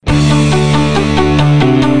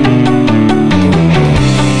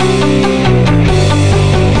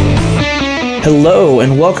Hello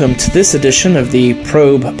and welcome to this edition of the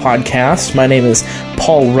Probe podcast. My name is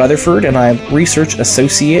Paul Rutherford and I'm Research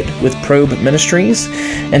Associate with Probe Ministries.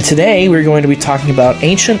 And today we're going to be talking about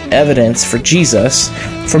ancient evidence for Jesus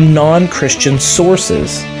from non-Christian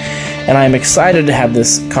sources. And I'm excited to have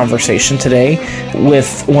this conversation today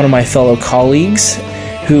with one of my fellow colleagues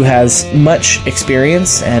who has much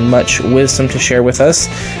experience and much wisdom to share with us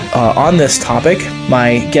on this topic.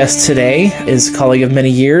 My guest today is a colleague of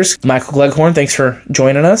many years, Michael Gleghorn. Thanks for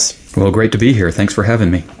joining us. Well, great to be here. Thanks for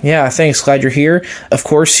having me. Yeah, thanks. Glad you're here. Of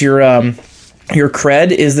course, your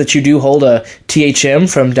cred is that you do hold a THM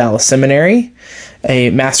from Dallas Seminary,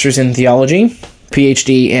 a master's in theology,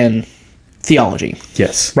 PhD in theology.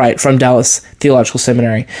 Yes. Right, from Dallas Theological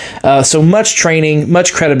Seminary. So much training,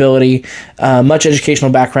 much credibility, much educational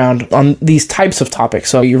background on these types of topics.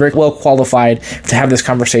 So you're very well qualified to have this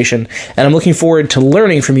conversation. And I'm looking forward to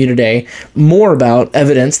learning from you today more about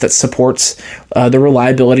evidence that supports the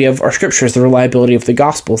reliability of our scriptures, the reliability of the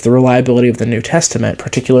Gospels, the reliability of the New Testament,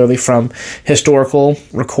 particularly from historical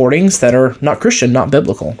recordings that are not Christian, not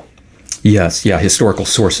biblical. Yes, historical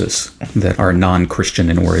sources that are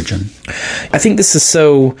non-Christian in origin. I think this is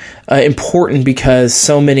so important because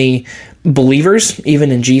so many believers,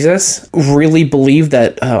 even in Jesus, really believe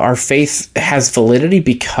that our faith has validity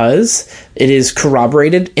because it is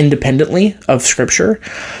corroborated independently of Scripture,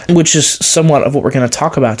 which is somewhat of what we're going to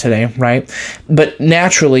talk about today, right? But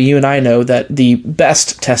naturally, you and I know that the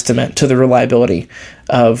best testament to the reliability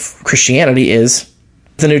of Christianity is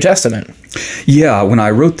the New Testament. Yeah, when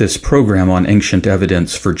I wrote this program on ancient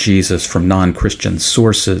evidence for Jesus from non-Christian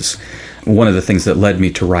sources, one of the things that led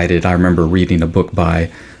me to write it, I remember reading a book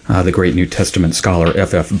by the great New Testament scholar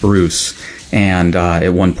F.F. Bruce, and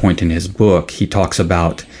at one point in his book, he talks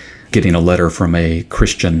about getting a letter from a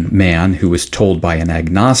Christian man who was told by an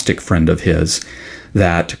agnostic friend of his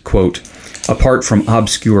that, quote, apart from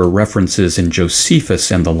obscure references in Josephus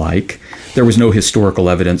and the like, there was no historical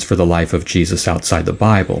evidence for the life of Jesus outside the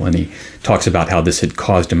Bible. And he talks about how this had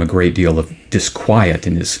caused him a great deal of disquiet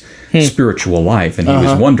in his spiritual life. And he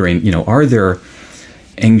was wondering, are there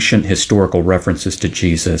ancient historical references to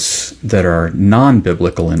Jesus that are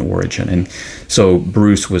non-biblical in origin? And so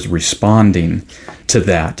Bruce was responding to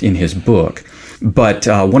that in his book. But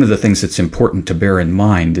one of the things that's important to bear in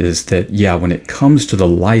mind is that, when it comes to the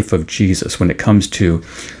life of Jesus, when it comes to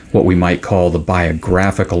what we might call the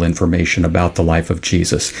biographical information about the life of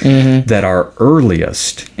Jesus, that our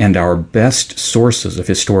earliest and our best sources of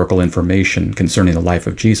historical information concerning the life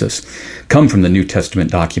of Jesus come from the New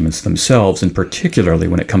Testament documents themselves, and particularly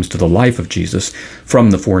when it comes to the life of Jesus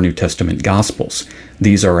from the 4 New Testament Gospels.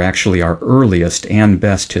 These are actually our earliest and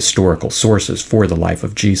best historical sources for the life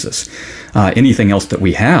of Jesus. Anything else that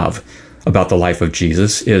we have about the life of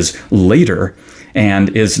Jesus is later and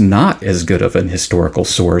is not as good of an historical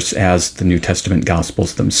source as the New Testament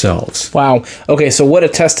Gospels themselves. Wow. Okay, so what a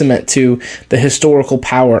testament to the historical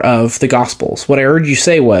power of the Gospels. What I heard you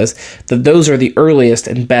say was that those are the earliest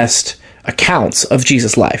and best accounts of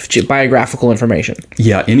Jesus' life, biographical information.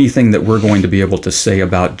 Yeah, anything that we're going to be able to say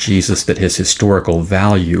about Jesus that has historical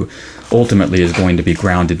value ultimately is going to be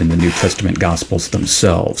grounded in the New Testament Gospels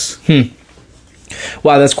themselves.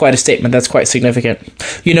 Wow, that's quite a statement. That's quite significant.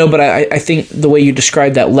 But I think the way you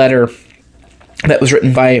described that letter that was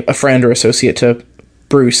written by a friend or associate to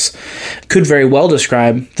Bruce could very well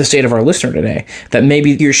describe the state of our listener today. That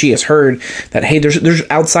maybe he or she has heard that, hey, there's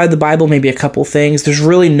outside the Bible maybe a couple things. There's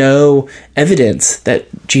really no evidence that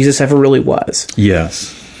Jesus ever really was.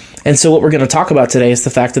 Yes. And so what we're going to talk about today is the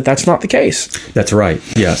fact that that's not the case. That's right.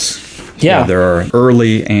 Yes. Yeah. There are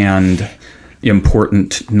early and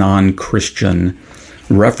important non-Christian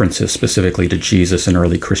references specifically to Jesus in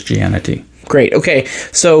early Christianity. Great. Okay.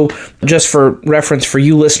 So just for reference for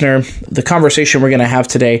you, listener, the conversation we're going to have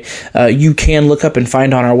today, you can look up and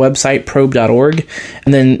find on our website, probe.org.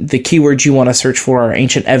 And then the keywords you want to search for are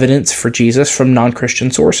ancient evidence for Jesus from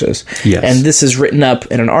non-Christian sources. Yes. And this is written up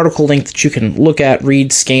in an article link that you can look at,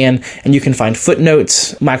 read, scan, and you can find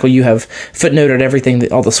footnotes. Michael, you have footnoted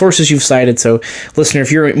everything, all the sources you've cited. So listener,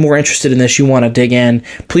 if you're more interested in this, you want to dig in,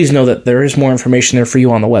 please know that there is more information there for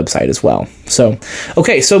you on the website as well. So,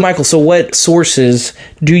 okay. So Michael, so what sources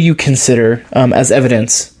do you consider as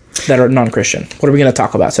evidence that are non-Christian? What are we going to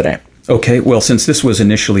talk about today? Okay, well, since this was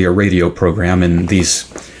initially a radio program, and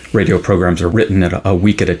these radio programs are written at a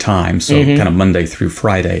week at a time, so kind of Monday through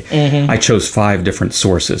Friday, I chose 5 different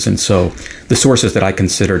sources. And so the sources that I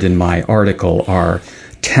considered in my article are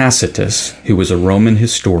Tacitus, who was a Roman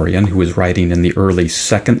historian who was writing in the early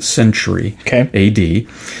 2nd century AD,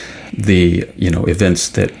 the events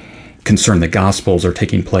that concern the Gospels are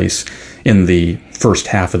taking place in the first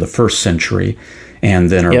half of the first century, and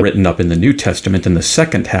then are written up in the New Testament in the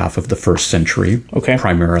second half of the first century,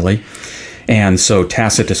 primarily. And so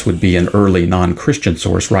Tacitus would be an early non-Christian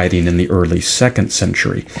source writing in the early second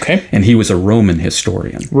century. Okay. And he was a Roman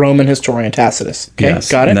historian. Roman historian Tacitus. Okay,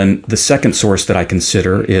 yes. Got it. And then the second source that I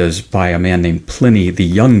consider is by a man named Pliny the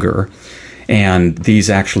Younger. And these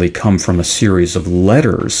actually come from a series of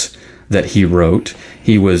letters that he wrote.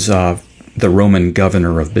 He was the Roman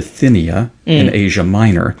governor of Bithynia in Asia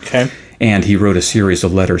Minor. Okay. And he wrote a series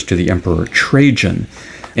of letters to the Emperor Trajan.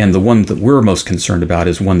 And the one that we're most concerned about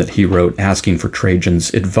is one that he wrote asking for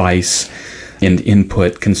Trajan's advice and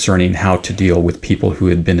input concerning how to deal with people who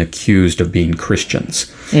had been accused of being Christians.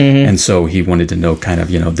 And so he wanted to know kind of,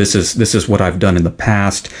 this is what I've done in the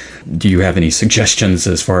past. Do you have any suggestions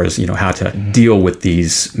as far as, how to deal with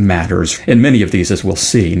these matters? And many of these, as we'll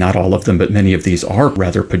see, not all of them, but many of these are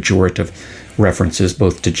rather pejorative references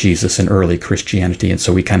both to Jesus and early Christianity. And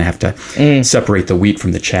so we kind of have to separate the wheat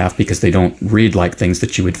from the chaff, because they don't read like things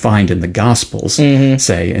that you would find in the Gospels,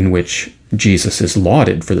 say, in which Jesus is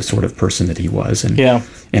lauded for the sort of person that he was.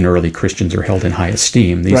 And early Christians are held in high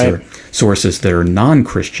esteem. These are sources that are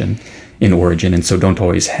non-Christian in origin, and so don't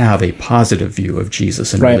always have a positive view of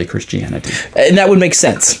Jesus and early Christianity. And that would make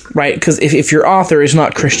sense, right? Because if your author is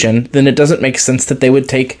not Christian, then it doesn't make sense that they would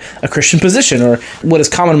take a Christian position, or what is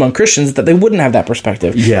common among Christians is that they wouldn't have that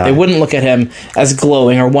perspective. Yeah. They wouldn't look at him as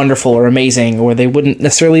glowing or wonderful or amazing, or they wouldn't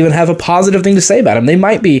necessarily even have a positive thing to say about him. They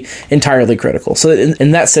might be entirely critical. So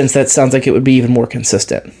in that sense, that sounds like it would be even more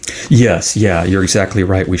consistent. Yes, yeah, you're exactly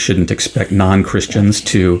right. We shouldn't expect non-Christians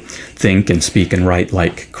to think and speak and write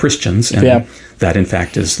like Christians. And that, in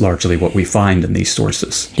fact, is largely what we find in these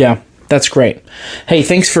sources. Yeah, that's great. Hey,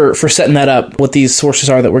 thanks for setting that up, what these sources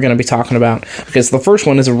are that we're going to be talking about. Because the first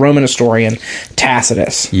one is a Roman historian,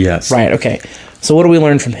 Tacitus. Yes. Right, okay. So what do we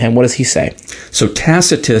learn from him? What does he say? So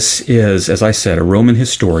Tacitus is, as I said, a Roman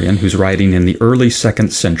historian who's writing in the early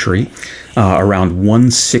 2nd century, around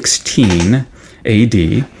 116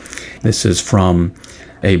 A.D. This is from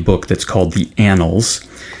a book that's called the Annals.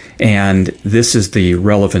 And this is the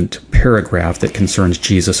relevant paragraph that concerns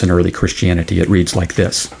Jesus and early Christianity. It reads like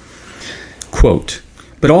this, quote,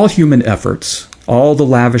 "But all human efforts, all the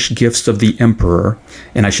lavish gifts of the emperor,"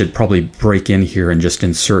 and I should probably break in here and just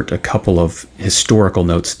insert a couple of historical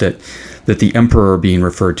notes that the emperor being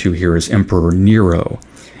referred to here is Emperor Nero.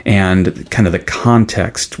 And kind of the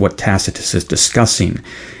context, what Tacitus is discussing,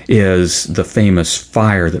 is the famous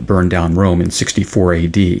fire that burned down Rome in 64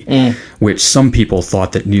 AD, which some people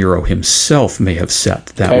thought that Nero himself may have set.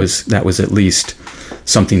 That was at least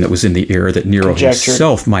something that was in the air, that Nero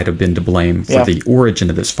himself might have been to blame for the origin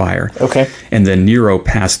of this fire. And then Nero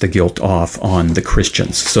passed the guilt off on the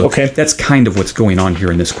Christians. So that's kind of what's going on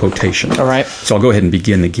here in this quotation. All right. So I'll go ahead and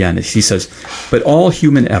begin again. He says, "But all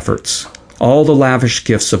human efforts, all the lavish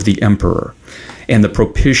gifts of the emperor, and the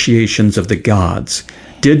propitiations of the gods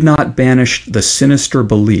did not banish the sinister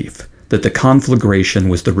belief that the conflagration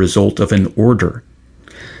was the result of an order.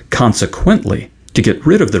 Consequently, to get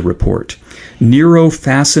rid of the report, Nero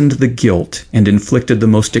fastened the guilt and inflicted the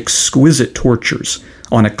most exquisite tortures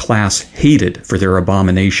on a class hated for their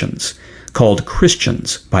abominations, called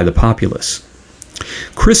Christians by the populace.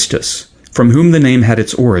 Christus, from whom the name had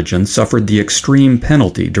its origin, suffered the extreme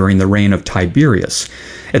penalty during the reign of Tiberius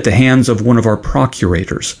at the hands of one of our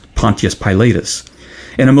procurators, Pontius Pilatus,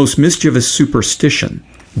 and a most mischievous superstition,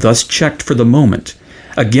 thus checked for the moment,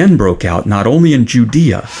 again broke out not only in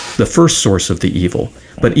Judea, the first source of the evil,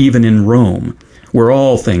 but even in Rome, where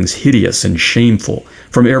all things hideous and shameful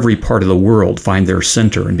from every part of the world find their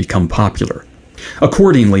center and become popular.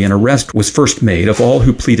 Accordingly, an arrest was first made of all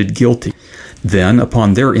who pleaded guilty. Then,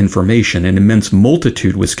 upon their information, an immense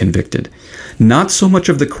multitude was convicted, not so much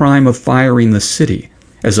of the crime of firing the city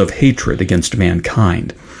as of hatred against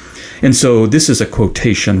mankind." And so this is a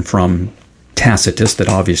quotation from Tacitus that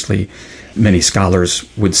obviously many scholars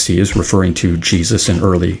would see as referring to Jesus and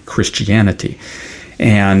early Christianity.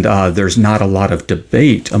 And there's not a lot of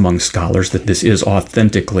debate among scholars that this is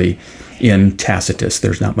authentically in Tacitus.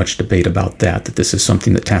 There's not much debate about that this is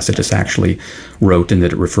something that Tacitus actually wrote and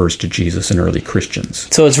that it refers to Jesus and early Christians.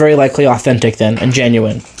 So it's very likely authentic then and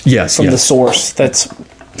genuine. Yes. From the source that's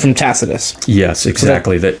from Tacitus. Yes,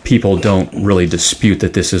 exactly. That people don't really dispute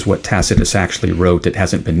that this is what Tacitus actually wrote. It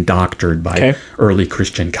hasn't been doctored by early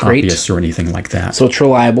Christian copyists or anything like that. So it's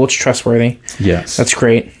reliable, it's trustworthy. Yes. That's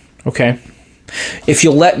great. Okay. If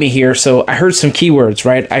you'll let me here, so I heard some keywords,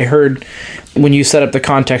 right? I heard when you set up the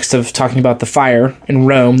context of talking about the fire in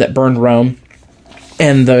Rome that burned Rome,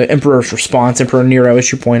 and the emperor's response, Emperor Nero,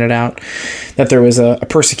 as you pointed out, that there was a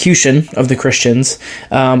persecution of the Christians.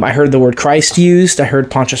 I heard the word Christ used. I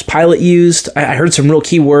heard Pontius Pilate used. I heard some real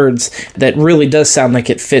key words that really does sound like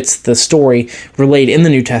it fits the story relayed in the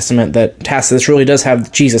New Testament, that Tacitus really does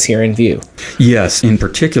have Jesus here in view. Yes, in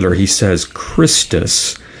particular, he says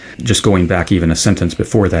Christus. Just going back even a sentence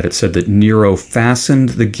before that, it said that Nero fastened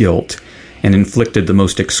the guilt and inflicted the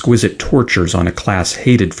most exquisite tortures on a class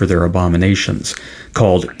hated for their abominations,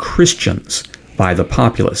 called Christians by the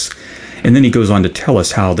populace. And then he goes on to tell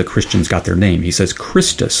us how the Christians got their name. He says,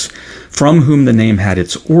 Christus, from whom the name had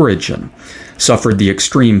its origin, suffered the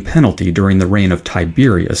extreme penalty during the reign of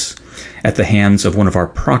Tiberius at the hands of one of our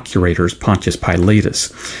procurators, Pontius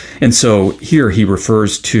Pilatus. And so here he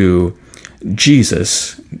refers to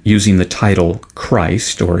Jesus using the title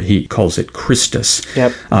Christ, or he calls it Christus,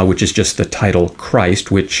 which is just the title Christ,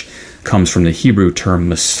 which comes from the Hebrew term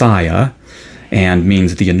Messiah and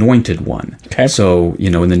means the anointed one. Okay. So,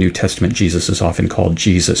 in the New Testament, Jesus is often called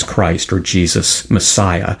Jesus Christ or Jesus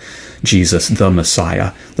Messiah, Jesus the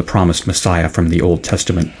Messiah, the promised Messiah from the Old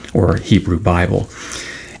Testament or Hebrew Bible.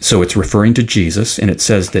 So it's referring to Jesus, and it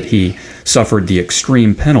says that he suffered the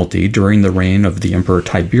extreme penalty during the reign of the Emperor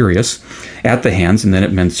Tiberius at the hands, and then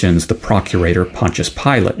it mentions the procurator Pontius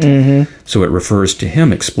Pilate. Mm-hmm. So it refers to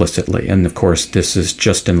him explicitly. And of course, this is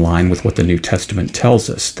just in line with what the New Testament tells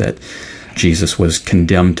us, that Jesus was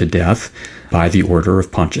condemned to death by the order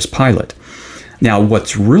of Pontius Pilate. Now,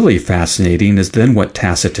 what's really fascinating is then what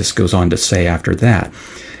Tacitus goes on to say after that.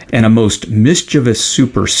 And a most mischievous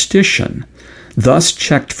superstition, thus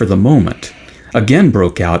checked for the moment, again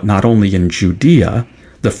broke out not only in Judea,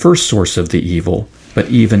 the first source of the evil, but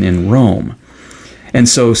even in Rome. And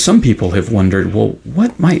so some people have wondered, well,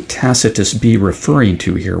 what might Tacitus be referring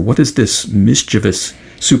to here? What is this mischievous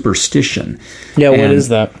superstition? Yeah, what is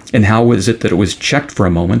that? And how is it that it was checked for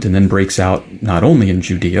a moment and then breaks out not only in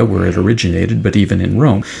Judea, where it originated, but even in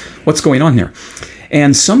Rome? What's going on there?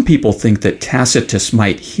 And some people think that Tacitus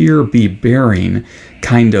might here be bearing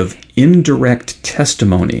kind of indirect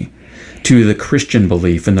testimony to the Christian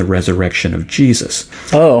belief in the resurrection of Jesus.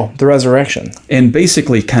 Oh, the resurrection. And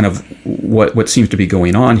basically kind of what seems to be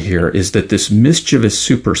going on here is that this mischievous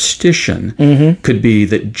superstition could be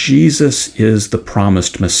that Jesus is the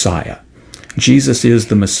promised Messiah. Jesus is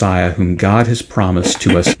the Messiah whom God has promised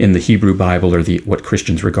to us in the Hebrew Bible, or what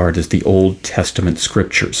Christians regard as the Old Testament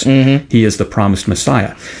scriptures. He is the promised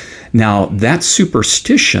Messiah. Now, that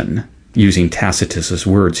superstition, using Tacitus's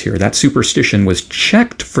words here, that superstition was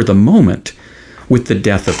checked for the moment with the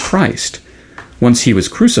death of Christ. Once he was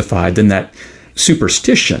crucified, then that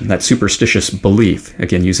superstition, that superstitious belief,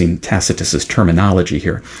 again using Tacitus's terminology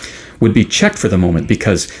here, would be checked for the moment,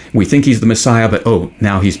 because we think he's the Messiah, but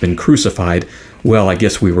now he's been crucified. Well, I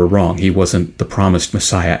guess we were wrong. He wasn't the promised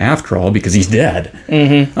Messiah after all, because he's dead.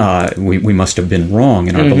 We must have been wrong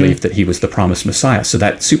in our belief that he was the promised Messiah. So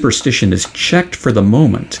that superstition is checked for the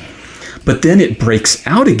moment. But then it breaks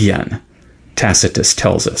out again, Tacitus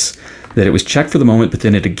tells us, that it was checked for the moment, but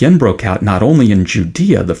then it again broke out not only in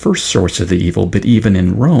Judea, the first source of the evil, but even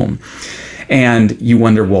in Rome. And you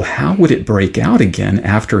wonder, well, how would it break out again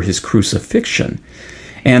after his crucifixion?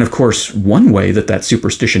 And of course, one way that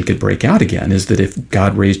superstition could break out again is that if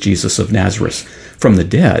God raised Jesus of Nazareth from the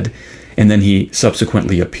dead, and then he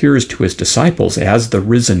subsequently appears to his disciples as the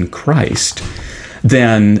risen Christ,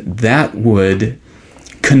 then that would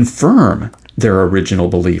confirm their original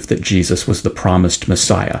belief that Jesus was the promised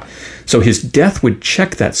Messiah. So his death would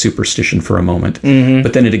check that superstition for a moment,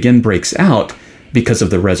 but then it again breaks out because of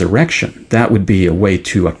the resurrection. That would be a way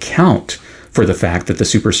to account for the fact that the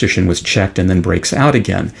superstition was checked and then breaks out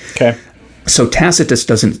again. Okay. So Tacitus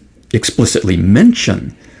doesn't explicitly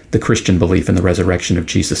mention the Christian belief in the resurrection of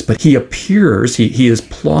Jesus, but he appears, he is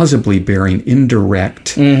plausibly bearing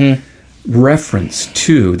indirect reference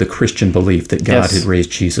to the Christian belief that God had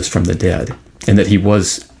raised Jesus from the dead, and that he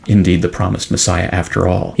was indeed the promised Messiah after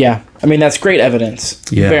all. Yeah. I mean, that's great evidence,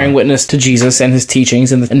 bearing witness to Jesus and his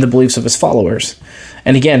teachings and the beliefs of his followers.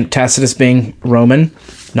 And again, Tacitus, being Roman,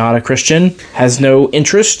 not a Christian, has no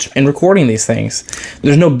interest in recording these things.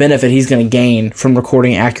 There's no benefit he's going to gain from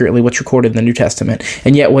recording accurately what's recorded in the New Testament.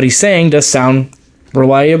 And yet what he's saying does sound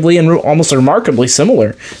reliably and almost remarkably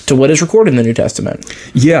similar to what is recorded in the New Testament.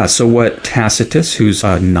 Yeah, so what Tacitus, who's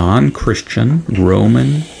a non-Christian,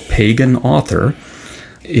 Roman, pagan author,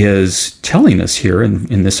 is telling us here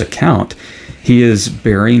in this account, he is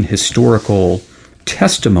bearing historical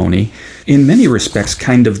testimony, in many respects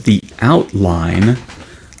kind of the outline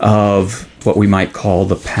of what we might call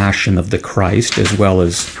the Passion of the Christ, as well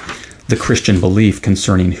as the Christian belief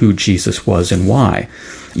concerning who Jesus was and why.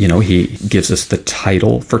 He gives us the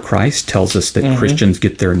title for Christ, tells us that Christians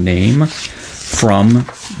get their name from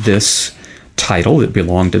this title that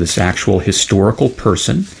belonged to this actual historical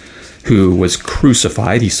person who was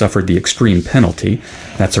crucified. He suffered the extreme penalty.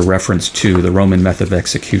 That's a reference to the Roman method of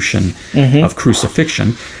execution of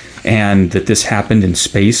crucifixion, and that this happened in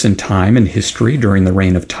space and time and history during the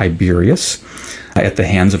reign of Tiberius at the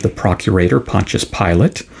hands of the procurator Pontius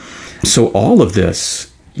Pilate. So all of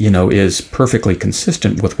this, is perfectly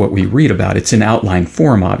consistent with what we read about. It's in outline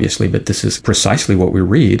form, obviously, but this is precisely what we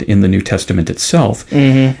read in the New Testament itself.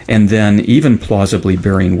 And then even plausibly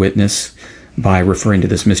bearing witness by referring to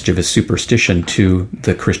this mischievous superstition to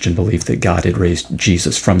the Christian belief that God had raised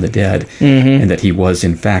Jesus from the dead and that he was,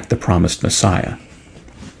 in fact, the promised Messiah.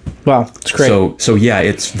 Wow, that's great. So yeah,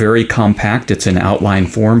 it's very compact. It's in outline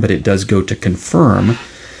form, but it does go to confirm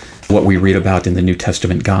what we read about in the New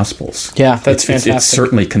Testament Gospels. Yeah, that's fantastic. It's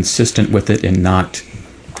certainly consistent with it and not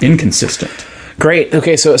inconsistent. Great.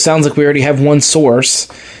 Okay, so it sounds like we already have one source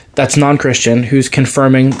that's non-Christian who's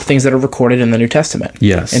confirming things that are recorded in the New Testament.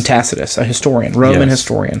 Yes. And Tacitus, a historian, Roman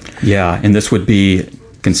historian. Yeah, and this would be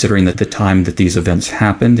considering that the time that these events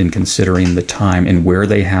happened and considering the time and where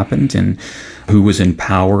they happened and who was in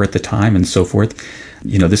power at the time and so forth.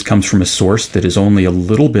 This comes from a source that is only a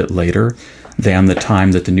little bit later than the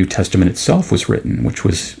time that the New Testament itself was written, which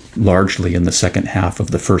was largely in the second half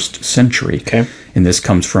of the first century. Okay. And this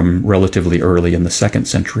comes from relatively early in the second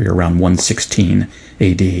century, around 116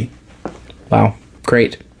 AD. Wow,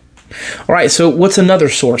 great. All right, so what's another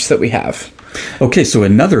source that we have? Okay, so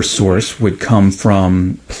another source would come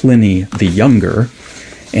from Pliny the Younger,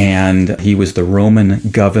 and he was the Roman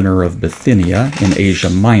governor of Bithynia in Asia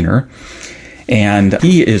Minor, and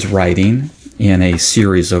he is writing in a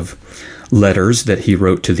series of letters that he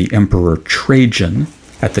wrote to the Emperor Trajan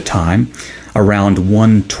at the time, around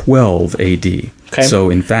 112 AD. Okay. So,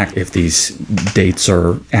 in fact, if these dates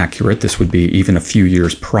are accurate, this would be even a few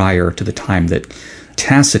years prior to the time that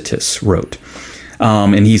Tacitus wrote.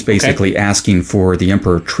 And he's basically asking for the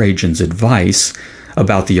Emperor Trajan's advice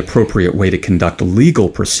about the appropriate way to conduct legal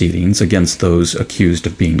proceedings against those accused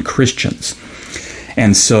of being Christians.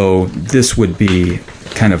 And so this would be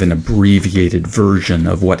kind of an abbreviated version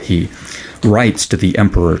of what he writes to the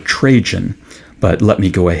Emperor Trajan. But let me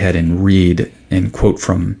go ahead and read and quote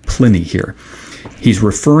from Pliny here. He's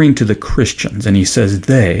referring to the Christians, and he says,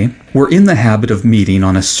 "They were in the habit of meeting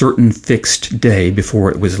on a certain fixed day before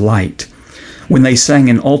it was light, when they sang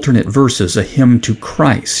in alternate verses a hymn to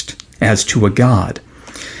Christ as to a God,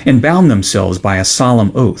 and bound themselves by a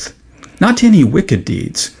solemn oath, not to any wicked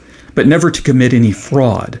deeds, but never to commit any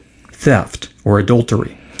fraud, theft, or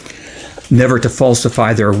adultery, never to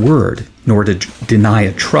falsify their word, nor to deny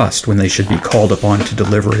a trust when they should be called upon to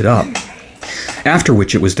deliver it up. After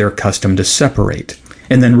which it was their custom to separate,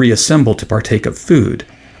 and then reassemble to partake of food,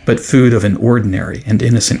 but food of an ordinary and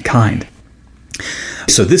innocent kind."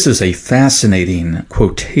 So this is a fascinating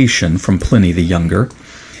quotation from Pliny the Younger,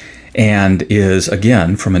 and is,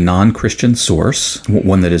 again, from a non-Christian source,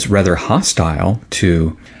 one that is rather hostile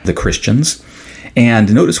to the Christians.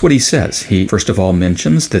 And notice what he says. He, first of all,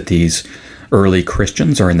 mentions that these early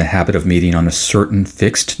Christians are in the habit of meeting on a certain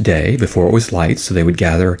fixed day before it was light, so they would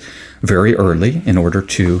gather very early in order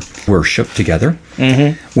to worship together.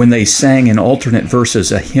 When they sang in alternate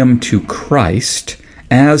verses a hymn to Christ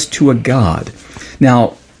as to a God.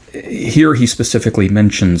 Now, here he specifically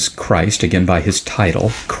mentions Christ, again by his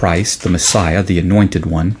title, Christ, the Messiah, the Anointed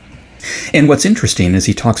One. And what's interesting is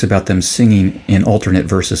he talks about them singing in alternate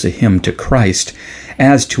verses a hymn to Christ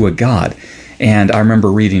as to a God. And I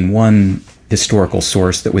remember reading one historical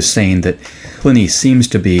source that was saying that Pliny seems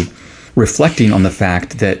to be reflecting on the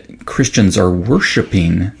fact that Christians are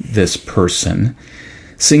worshiping this person,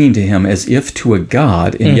 singing to him as if to a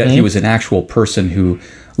God, and yet he was an actual person who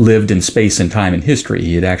lived in space and time and history.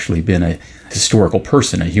 He had actually been a historical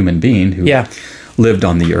person, a human being who lived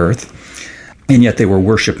on the earth, and yet they were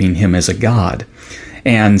worshiping him as a God.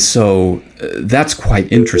 And so that's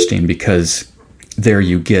quite interesting, because there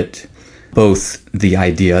you get both the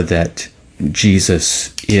idea that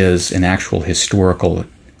Jesus is an actual historical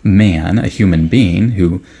man, a human being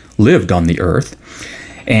who lived on the earth,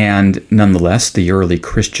 and nonetheless the early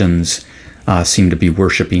Christians seem to be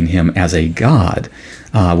worshiping him as a God,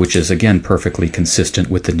 which is, again, perfectly consistent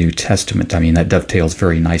with the New Testament. I mean, that dovetails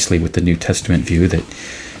very nicely with the New Testament view that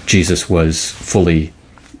Jesus was fully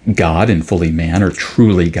God and fully man, or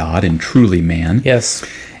truly God and truly man. Yes.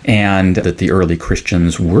 And that the early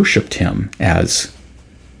Christians worshipped him as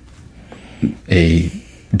a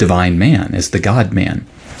divine man, as the God-man.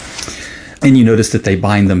 And you notice that they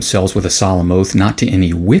bind themselves with a solemn oath not to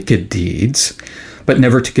any wicked deeds, but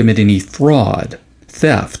never to commit any fraud,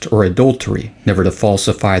 theft, or adultery, never to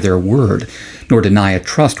falsify their word, nor deny a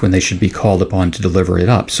trust when they should be called upon to deliver it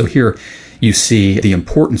up. So here you see the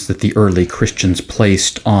importance that the early Christians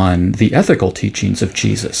placed on the ethical teachings of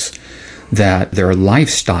Jesus, that their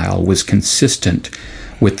lifestyle was consistent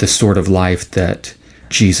with the sort of life that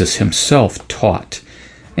Jesus himself taught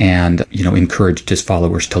and, encouraged his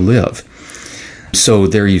followers to live. So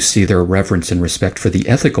there you see their reverence and respect for the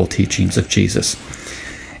ethical teachings of Jesus.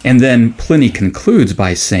 And then Pliny concludes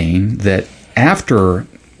by saying that after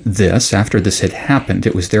this had happened,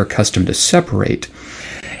 it was their custom to separate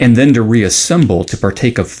and then to reassemble to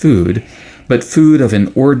partake of food, but food of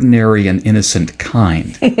an ordinary and innocent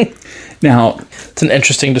kind. Now, it's an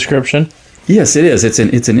interesting description. Yes, it is. It's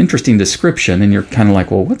an interesting description, and you're kind of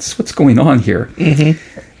like, well, what's going on here?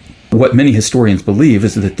 Mm-hmm. What many historians believe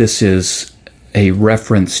is that this is a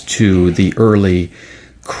reference to the early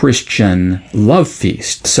Christian love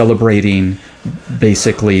feast, celebrating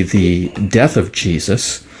basically the death of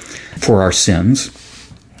Jesus for our sins.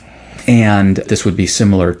 And this would be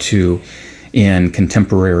similar to in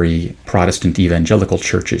contemporary Protestant evangelical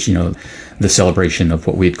churches, the celebration of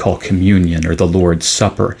what we'd call communion or the Lord's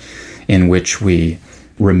Supper, in which we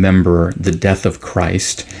remember the death of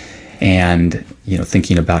Christ and,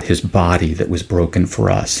 thinking about his body that was broken for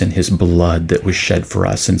us and his blood that was shed for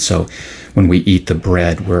us. And so when we eat the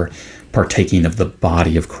bread, we're partaking of the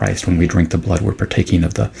body of Christ. When we drink the blood, we're partaking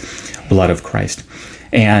of the blood of Christ.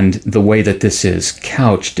 And the way that this is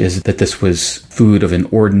couched is that this was food of an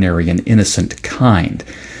ordinary and innocent kind.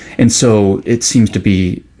 And so it seems to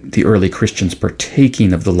be the early Christians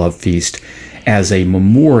partaking of the love feast as a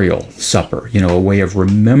memorial supper, a way of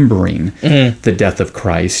remembering the death of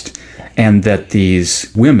Christ, and that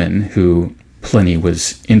these women who Pliny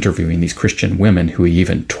was interviewing, these Christian women who he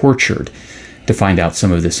even tortured to find out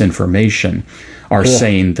some of this information, are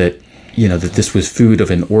saying that, that this was food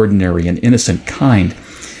of an ordinary and innocent kind,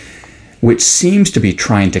 which seems to be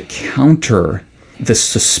trying to counter the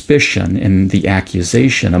suspicion and the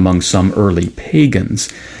accusation among some early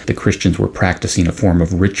pagans. The Christians were practicing a form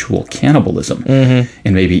of ritual cannibalism and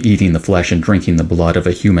maybe eating the flesh and drinking the blood of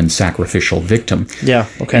a human sacrificial victim. Yeah,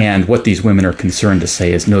 okay. And what these women are concerned to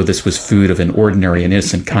say is, no, this was food of an ordinary and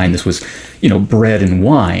innocent kind. This was, bread and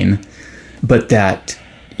wine, but that,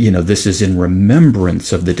 this is in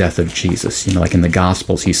remembrance of the death of Jesus. Like in the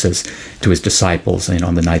Gospels, he says to his disciples,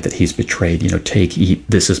 on the night that he's betrayed, take, eat,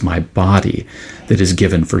 this is my body that is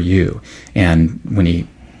given for you. And when he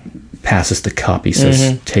passes the cup, he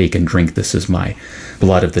says, take and drink, this is my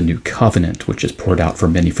blood of the new covenant, which is poured out for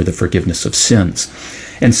many for the forgiveness of sins.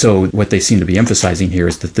 And so what they seem to be emphasizing here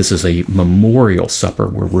is that this is a memorial supper.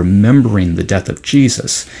 We're remembering the death of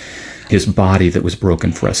Jesus, his body that was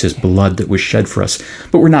broken for us, his blood that was shed for us.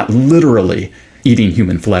 But we're not literally eating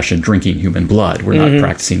human flesh and drinking human blood. We're not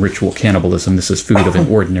practicing ritual cannibalism. This is food of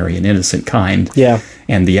an ordinary and innocent kind. Yeah.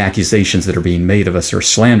 And the accusations that are being made of us are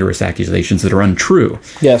slanderous accusations that are untrue.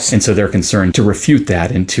 Yes. And so they're concerned to refute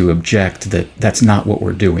that and to object that that's not what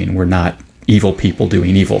we're doing. We're not evil people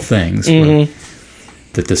doing evil things.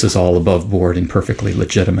 That this is all above board and perfectly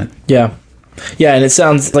legitimate. Yeah. Yeah, and it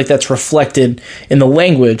sounds like that's reflected in the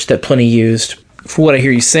language that Pliny used, for what I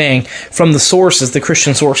hear you saying, from the sources, the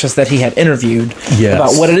Christian sources that he had interviewed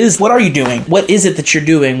about what it is. What are you doing? What is it that you're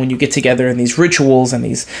doing when you get together in these rituals and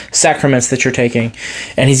these sacraments that you're taking?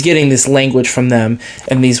 And he's getting this language from them.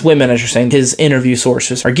 And these women, as you're saying, his interview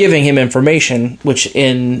sources, are giving him information, which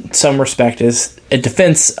in some respect is a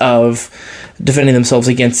defense of defending themselves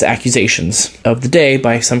against the of the day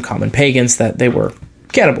by some common pagans that they were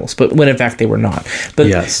cannibals, but when in fact they were not. But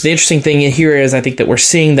the interesting thing here is I think that we're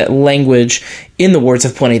seeing that language in the words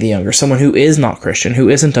of Pliny the Younger, someone who is not Christian, who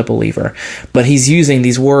isn't a believer, but he's using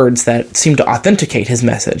these words that seem to authenticate his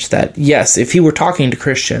message, that yes, if he were talking to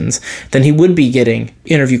Christians, then he would be getting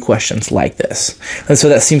interview questions like this. And so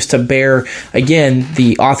that seems to bear, again,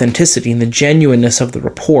 the authenticity and the genuineness of the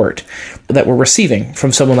report that we're receiving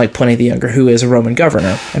from someone like Pliny the Younger, who is a Roman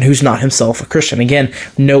governor and who's not himself a Christian. Again,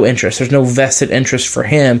 no interest. There's no vested interest for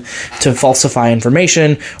him to falsify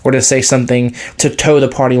information or to say something to toe the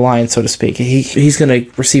party line, so to speak. He's going to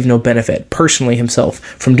receive no benefit personally himself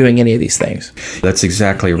from doing any of these things. That's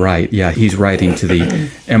exactly right. Yeah, he's writing to the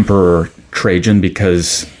Emperor Trajan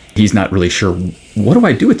because he's not really sure, what do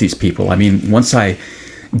I do with these people? I mean, once I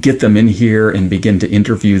get them in here and begin to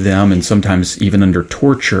interview them, and sometimes even under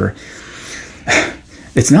torture,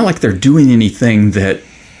 it's not like they're doing anything that,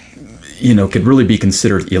 could really be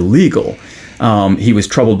considered illegal. He was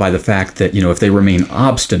troubled by the fact that, if they remain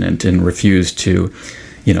obstinate and refuse to,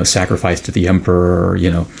 sacrifice to the emperor,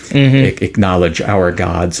 or, acknowledge our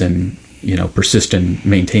gods and, persist in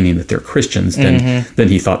maintaining that they're Christians, then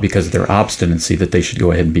he thought because of their obstinacy that they should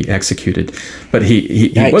go ahead and be executed. But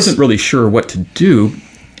he wasn't really sure what to do,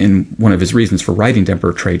 and one of his reasons for writing to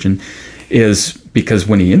Emperor Trajan is because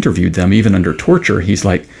when he interviewed them, even under torture, he's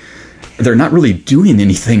like, they're not really doing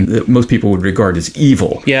anything that most people would regard as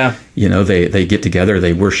evil. Yeah. They get together,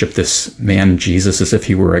 they worship this man Jesus as if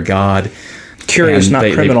he were a god. Curious, not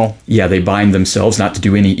criminal. They bind themselves not to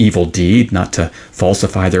do any evil deed, not to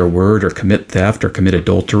falsify their word or commit theft or commit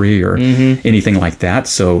adultery or anything like that.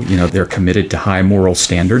 So, they're committed to high moral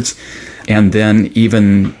standards. And then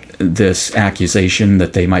even this accusation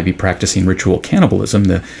that they might be practicing ritual cannibalism,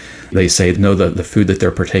 they say, no, the food that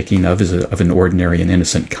they're partaking of is of an ordinary and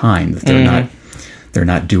innocent kind, that they're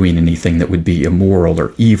not doing anything that would be immoral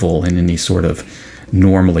or evil in any sort of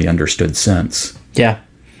normally understood sense. Yeah.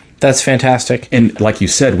 That's fantastic. And like you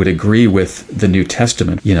said, would agree with the New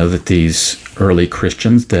Testament, that these early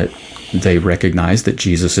Christians, that they recognized that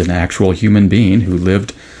Jesus is an actual human being who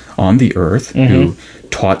lived on the earth, who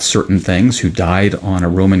taught certain things, who died on a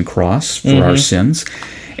Roman cross for our sins.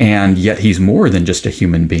 And yet he's more than just a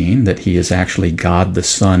human being, that he is actually God the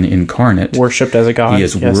Son incarnate. Worshipped as a God. He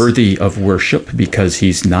is worthy of worship because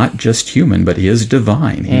he's not just human, but he is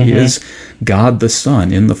divine. He is God the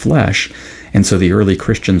Son in the flesh. And so the early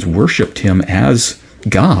Christians worshipped him as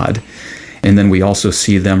God. And then we also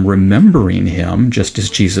see them remembering him, just as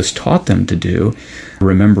Jesus taught them to do,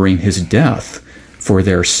 remembering his death for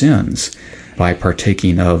their sins by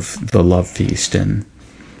partaking of the love feast and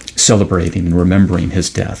celebrating and remembering his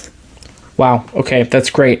death. Wow. Okay, that's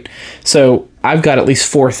great. So I've got at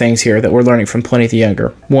least 4 things here that we're learning from Pliny the Younger.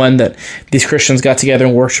 One, that these Christians got together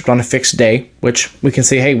and worshipped on a fixed day, which we can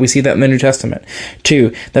say, hey, we see that in the New Testament.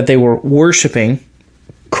 2, that they were worshiping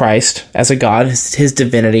Christ as a God, his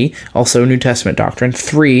divinity, also New Testament doctrine.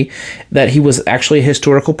 3, that he was actually a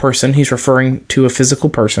historical person. He's referring to a physical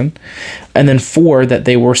person. And then 4, that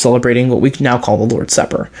they were celebrating what we now call the Lord's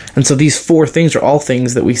Supper. And so these 4 things are all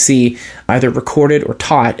things that we see either recorded or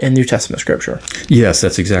taught in New Testament scripture. Yes,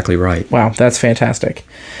 that's exactly right. Wow, that's fantastic.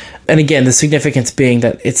 And again, the significance being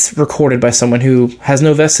that it's recorded by someone who has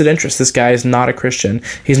no vested interest. This guy is not a Christian.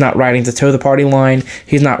 He's not writing to toe the party line.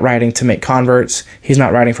 He's not writing to make converts. He's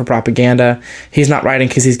not writing for propaganda. He's not writing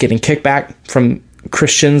because he's getting kickback from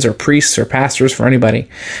Christians or priests or pastors, for anybody.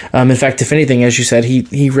 In fact, if anything, as you said,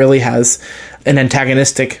 he really has an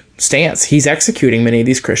antagonistic stance. He's executing many of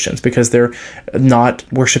these Christians because they're not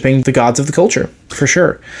worshiping the gods of the culture, for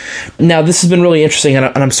sure. Now, this has been really interesting, and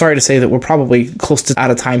I'm sorry to say that we're probably close to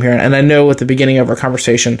out of time here. And I know at the beginning of our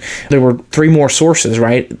conversation, there were 3 more sources,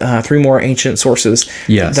 right? 3 more ancient sources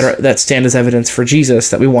that stand as evidence for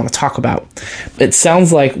Jesus that we want to talk about. It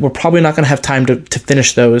sounds like we're probably not going to have time to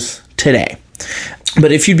finish those today.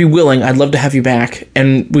 But if you'd be willing, I'd love to have you back,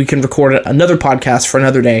 and we can record another podcast for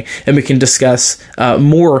another day, and we can discuss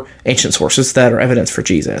more ancient sources that are evidence for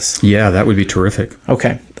Jesus. Yeah, that would be terrific.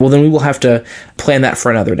 Okay. Well, then we will have to plan that for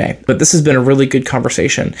another day. But this has been a really good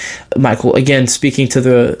conversation, Michael. Again, speaking to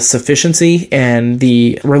the sufficiency and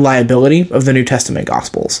the reliability of the New Testament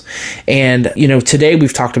Gospels. And, today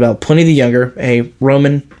we've talked about Pliny the Younger, a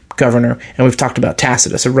Roman governor, and we've talked about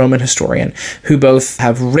Tacitus, a Roman historian, who both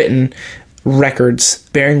have written records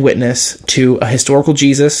bearing witness to a historical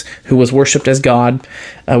Jesus who was worshipped as God.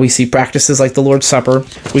 We see practices like the Lord's Supper.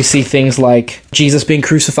 We see things like Jesus being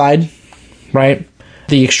crucified, right?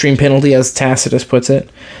 The extreme penalty, as Tacitus puts it.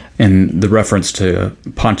 And the reference to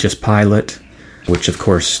Pontius Pilate, which of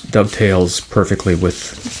course dovetails perfectly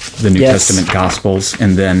with the New Testament Gospels.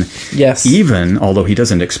 And then even, although he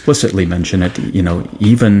doesn't explicitly mention it,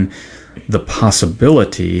 even the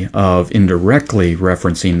possibility of indirectly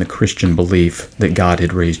referencing the Christian belief that God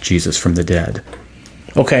had raised Jesus from the dead.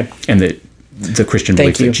 Okay. And that the Christian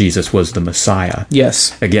belief that Jesus was the Messiah.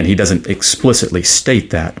 Yes. Again, he doesn't explicitly state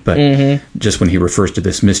that, but just when he refers to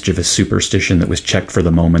this mischievous superstition that was checked for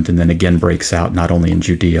the moment and then again breaks out not only in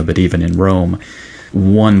Judea but even in Rome,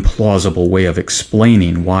 one plausible way of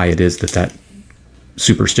explaining why it is that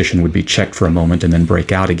superstition would be checked for a moment and then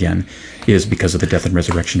break out again is because of the death and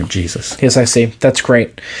resurrection of Jesus. Yes, I see. That's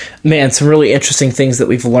great. Man, some really interesting things that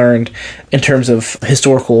we've learned in terms of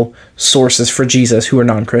historical sources for Jesus who are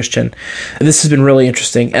non-Christian. This has been really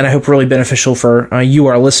interesting, and I hope really beneficial for you,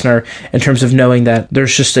 our listener, in terms of knowing that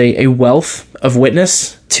there's just a wealth of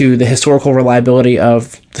witness to the historical reliability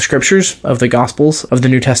of the scriptures, of the Gospels, of the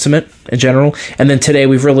New Testament in general. And then today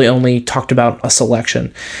we've really only talked about a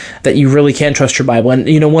selection, that you really can trust your Bible.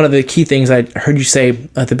 And one of the key things I heard you say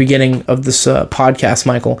at the beginning of this podcast,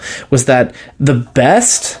 Michael, was that the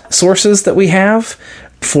best sources that we have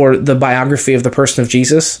for the biography of the person of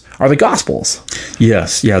Jesus are the Gospels.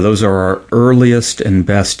 Yes, yeah, those are our earliest and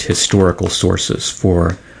best historical sources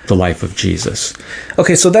for the life of Jesus.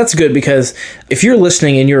 Okay, so that's good, because if you're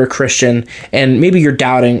listening and you're a Christian and maybe you're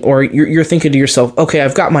doubting, or you're thinking to yourself, okay,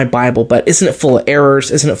 I've got my Bible, but isn't it full of errors?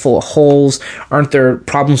 Isn't it full of holes? Aren't there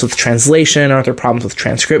problems with translation? Aren't there problems with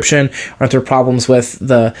transcription? Aren't there problems with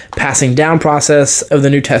the passing down process of the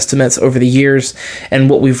New Testaments over the years? And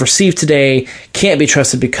what we've received today can't be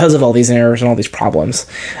trusted because of all these errors and all these problems.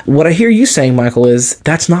 What I hear you saying, Michael, is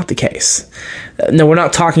that's not the case. No, we're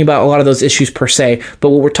not talking about a lot of those issues per se, but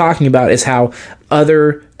what we're talking about is how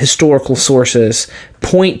other historical sources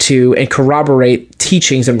point to and corroborate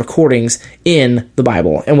teachings and recordings in the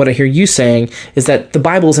Bible. And what I hear you saying is that the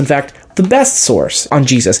Bible is, in fact, the best source on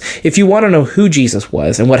Jesus. If you want to know who Jesus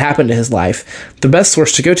was and what happened to his life, the best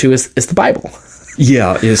source to go to is the Bible.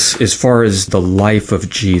 Yeah, as far as the life of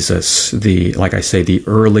Jesus, like I say, the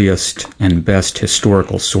earliest and best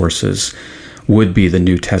historical sources would be the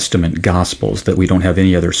New Testament Gospels, that we don't have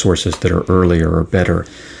any other sources that are earlier or better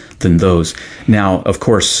than those. Now, of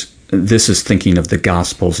course, this is thinking of the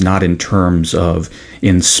Gospels not in terms of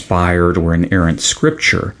inspired or inerrant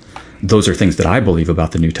scripture. Those are things that I believe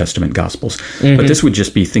about the New Testament Gospels. Mm-hmm. But this would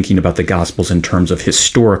just be thinking about the Gospels in terms of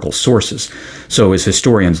historical sources. So as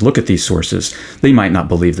historians look at these sources, they might not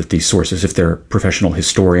believe that these sources, if they're professional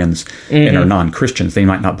historians and are non-Christians, they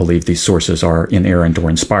might not believe these sources are inerrant or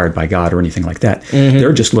inspired by God or anything like that. Mm-hmm.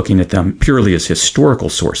 They're just looking at them purely as historical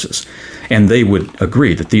sources. And they would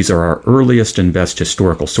agree that these are our earliest and best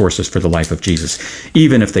historical sources for the life of Jesus,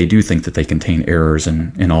 even if they do think that they contain errors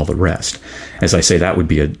and all the rest. As I say, that would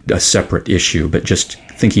be a separate issue, but just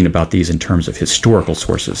thinking about these in terms of historical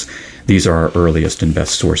sources, these are our earliest and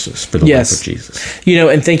best sources for the life of Jesus.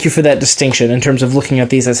 And thank you for that distinction in terms of looking at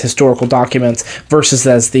these as historical documents versus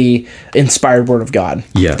as the inspired Word of God.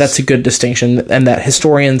 Yes. That's a good distinction, and that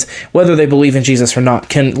historians, whether they believe in Jesus or not,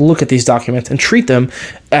 can look at these documents and treat them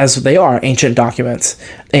as they are, ancient documents.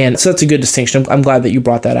 And so that's a good distinction. I'm glad that you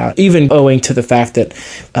brought that out, even owing to the fact that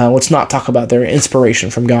let's not talk about their inspiration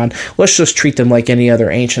from God. Let's just treat them like any other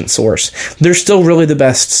ancient source. They're still really the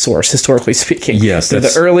best source, historically speaking. Yes, they're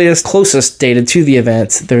the earliest, closest dated to the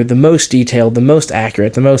events. They're the most detailed, the most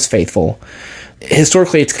accurate, the most faithful.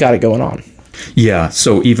 Historically, it's got it going on. Yeah,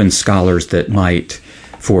 so even scholars that might,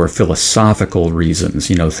 for philosophical reasons,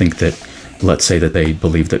 think that, let's say that they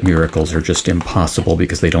believe that miracles are just impossible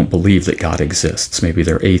because they don't believe that God exists. Maybe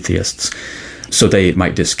they're atheists. So they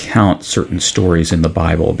might discount certain stories in the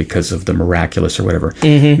Bible because of the miraculous or whatever.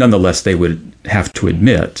 Mm-hmm. Nonetheless, they would have to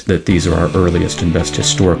admit that these are our earliest and best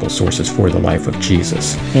historical sources for the life of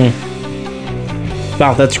Jesus.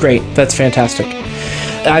 Wow, that's great. That's fantastic.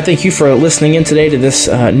 I thank you for listening in today to this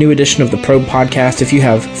new edition of the Probe Podcast. If you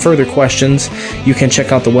have further questions, you can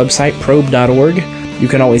check out the website, probe.org. You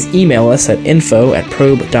can always email us at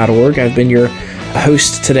info@probe.org. I've been your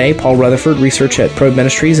host today, Paul Rutherford, research at Probe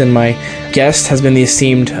Ministries, and my guest has been the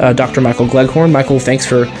esteemed Dr. Michael Gleghorn. Michael, thanks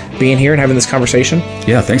for being here and having this conversation.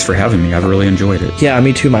 Yeah, thanks for having me. I've really enjoyed it. Yeah,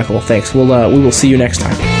 me too, Michael. Thanks. We will see you next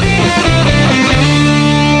time.